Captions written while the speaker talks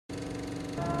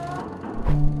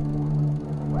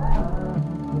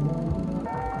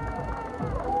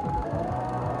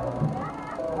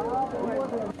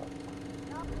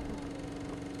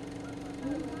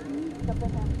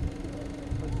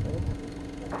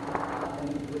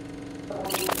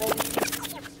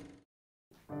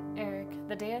Eric,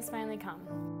 the day has finally come.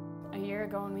 A year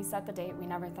ago when we set the date, we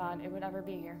never thought it would ever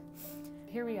be here.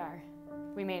 Here we are.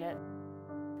 We made it.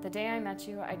 The day I met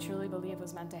you, I truly believe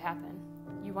was meant to happen.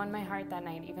 You won my heart that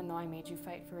night, even though I made you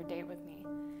fight for a date with me.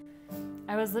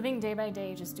 I was living day by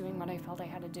day, just doing what I felt I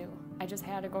had to do. I just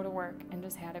had to go to work and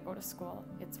just had to go to school.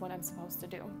 It's what I'm supposed to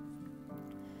do.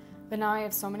 But now I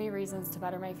have so many reasons to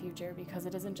better my future because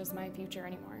it isn't just my future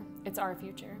anymore. It's our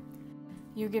future.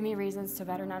 You give me reasons to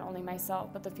better not only myself,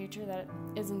 but the future that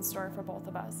is in store for both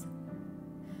of us.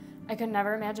 I could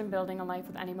never imagine building a life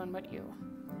with anyone but you.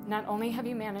 Not only have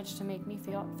you managed to make me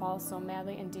fall so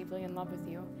madly and deeply in love with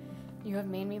you, you have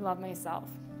made me love myself,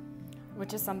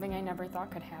 which is something I never thought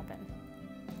could happen.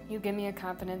 You give me a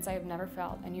confidence I have never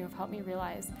felt, and you have helped me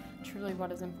realize truly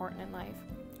what is important in life.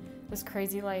 This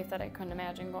crazy life that I couldn't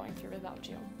imagine going through without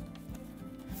you.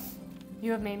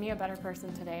 You have made me a better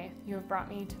person today. You have brought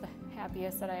me to the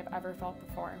happiest that I have ever felt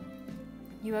before.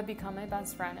 You have become my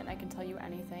best friend, and I can tell you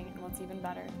anything, and what's even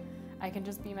better, I can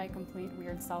just be my complete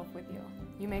weird self with you.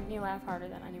 You make me laugh harder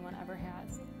than anyone ever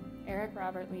has. Eric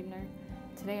Robert Liebner,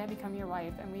 today I become your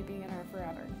wife, and we begin our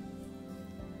forever.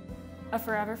 A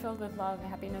forever filled with love,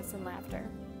 happiness, and laughter.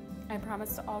 I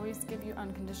promise to always give you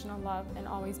unconditional love and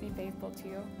always be faithful to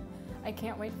you. I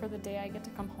can't wait for the day I get to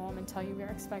come home and tell you we are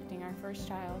expecting our first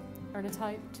child, or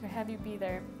to have you be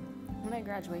there when I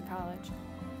graduate college.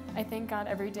 I thank God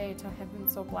every day to have been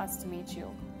so blessed to meet you.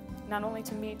 Not only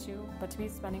to meet you, but to be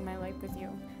spending my life with you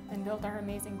and build our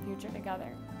amazing future together.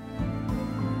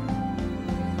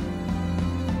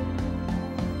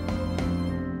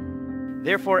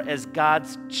 Therefore, as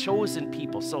God's chosen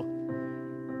people, so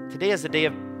today is a day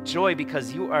of joy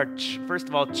because you are, first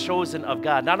of all, chosen of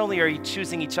God. Not only are you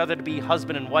choosing each other to be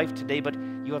husband and wife today, but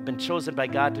you have been chosen by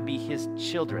God to be His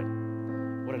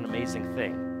children. What an amazing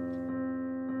thing.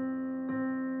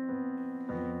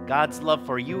 God's love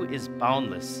for you is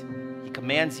boundless. He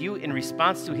commands you in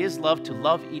response to His love to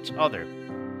love each other.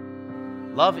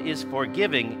 Love is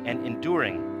forgiving and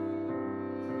enduring.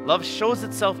 Love shows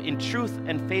itself in truth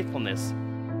and faithfulness,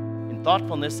 in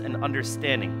thoughtfulness and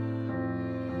understanding,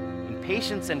 in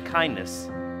patience and kindness.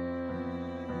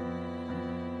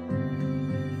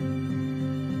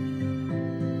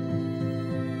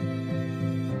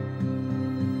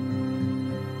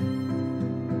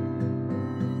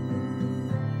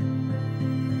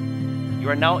 You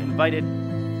are now invited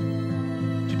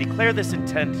to declare this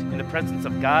intent in the presence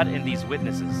of God and these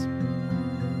witnesses.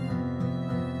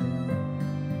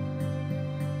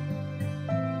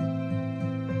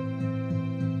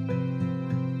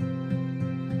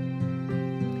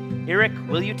 Eric,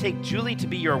 will you take Julie to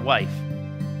be your wife?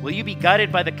 Will you be guided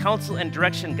by the counsel and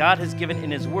direction God has given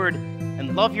in His Word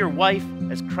and love your wife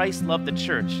as Christ loved the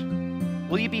church?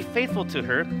 Will you be faithful to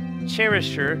her,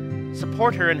 cherish her,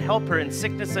 support her, and help her in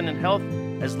sickness and in health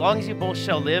as long as you both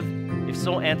shall live? If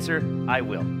so, answer, I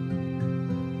will.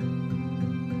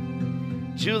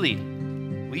 Julie,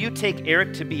 will you take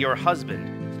Eric to be your husband?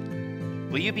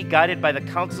 Will you be guided by the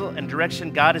counsel and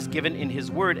direction God has given in His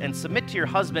Word and submit to your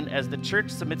husband as the church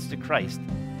submits to Christ?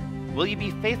 Will you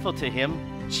be faithful to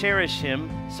him, cherish him,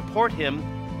 support him,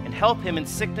 and help him in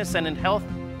sickness and in health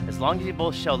as long as you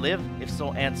both shall live? If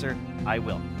so, answer, I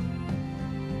will.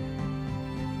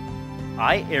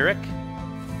 I, Eric,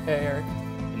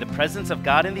 in the presence of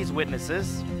God and these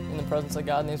witnesses,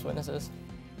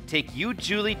 take you,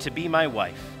 Julie, to be my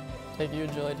wife.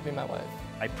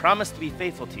 I promise to be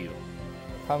faithful to you.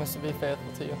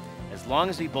 As long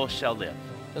as we both shall live.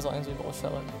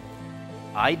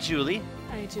 I, Julie,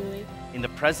 in the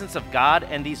presence of God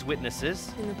and these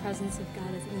witnesses,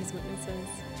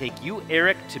 take you,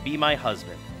 Eric, to be my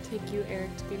husband.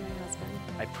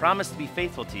 I promise to be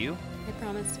faithful to you.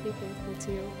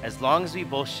 As long as we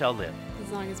both shall live.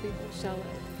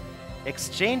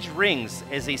 Exchange rings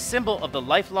as a symbol of the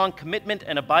lifelong commitment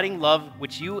and abiding love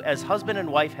which you as husband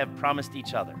and wife have promised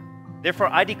each other. Therefore,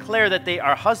 I declare that they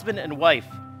are husband and wife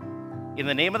in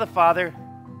the name of the Father,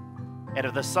 and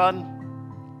of the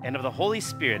Son, and of the Holy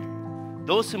Spirit.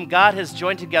 Those whom God has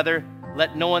joined together,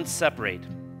 let no one separate.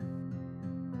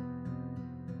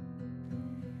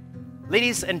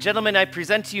 Ladies and gentlemen, I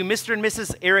present to you Mr. and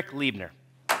Mrs. Eric Liebner.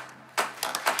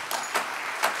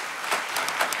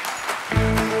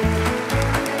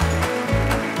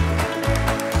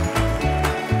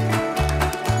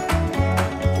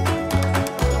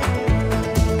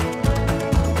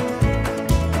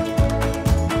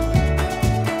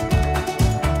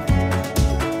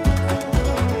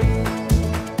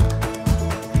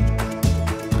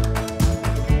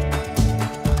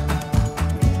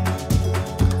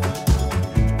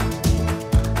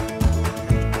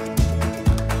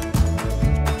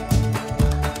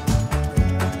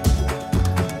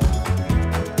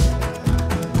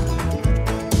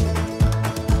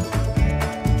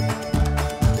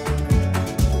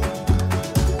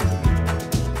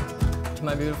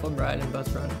 my beautiful bride and best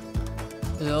friend.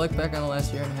 As I look back on the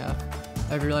last year and a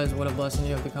half, I've realized what a blessing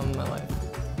you have become in my life.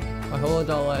 My whole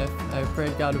adult life, I have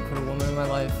prayed God to put a woman in my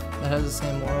life that has the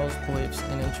same morals, beliefs,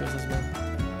 and interests as me.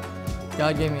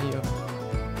 God gave me you.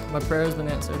 My prayer has been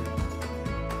answered.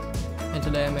 And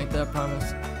today I make that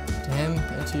promise to Him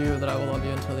and to you that I will love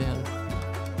you until the end.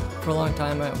 For a long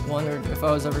time, I wondered if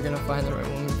I was ever going to find the right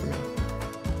woman for me.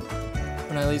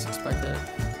 When I least expected it,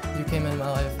 you came into my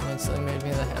life and instantly made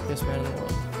me the happiest man in the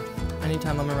world.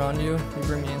 Anytime I'm around you, you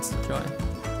bring me instant joy.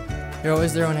 You're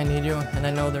always there when I need you, and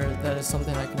I know that is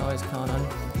something I can always count on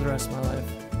for the rest of my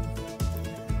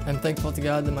life. I'm thankful to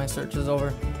God that my search is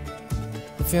over.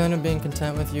 The feeling of being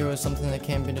content with you is something that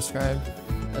can't be described.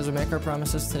 As we make our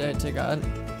promises today to God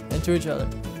and to each other,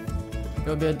 it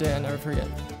will be a day I never forget.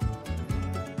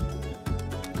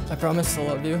 I promise to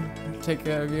love you, take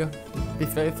care of you, be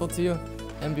faithful to you,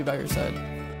 and be by your side.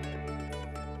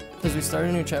 As we start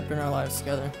a new chapter in our lives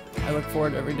together, I look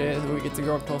forward to every day that we get to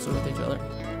grow closer with each other.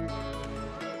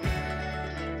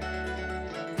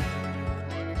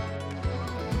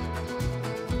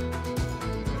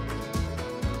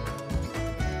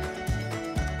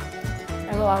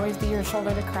 I will always be your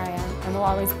shoulder to cry on, and will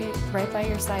always be right by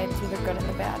your side through the good and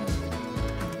the bad.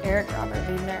 Eric Robert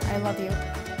Liebner, I love you.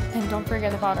 And don't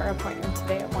forget about our appointment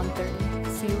today at 1:30.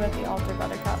 See you at the altar,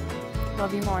 Buttercup.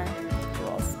 Love you more,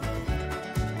 Jules.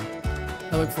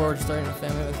 I look forward to starting a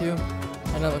family with you,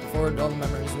 and I look forward to all the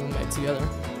memories we'll make together.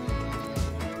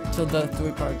 Till death do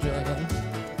we part, Jillian.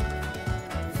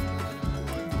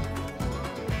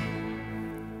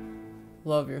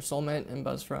 Love, your soulmate and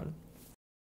best friend.